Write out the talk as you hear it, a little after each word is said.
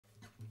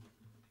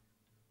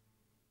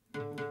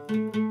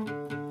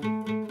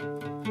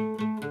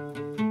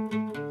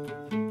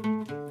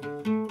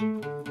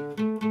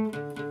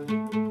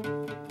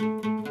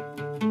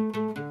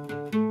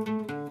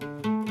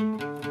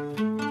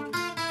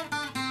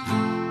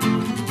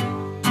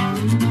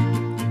So you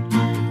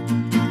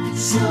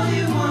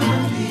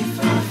wanna be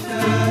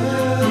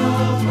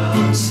fulfilled? Well,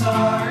 I'm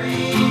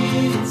sorry,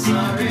 it's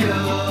not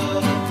real.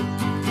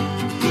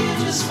 You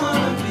just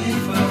wanna be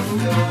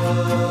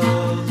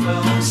fulfilled.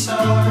 Well, I'm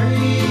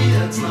sorry,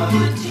 that's not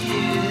the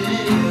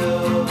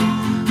deal.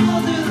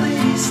 Older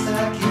ladies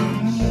stacking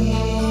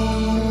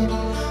meat,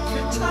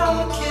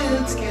 fertile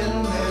kids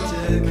getting their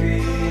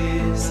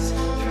degrees.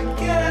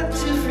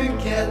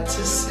 Forget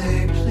to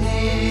say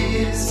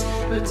please,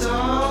 but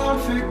don't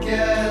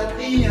forget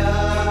the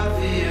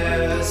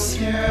obvious.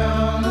 You're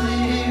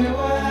only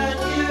what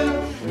you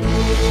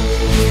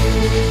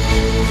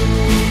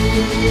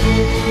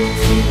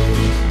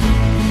need.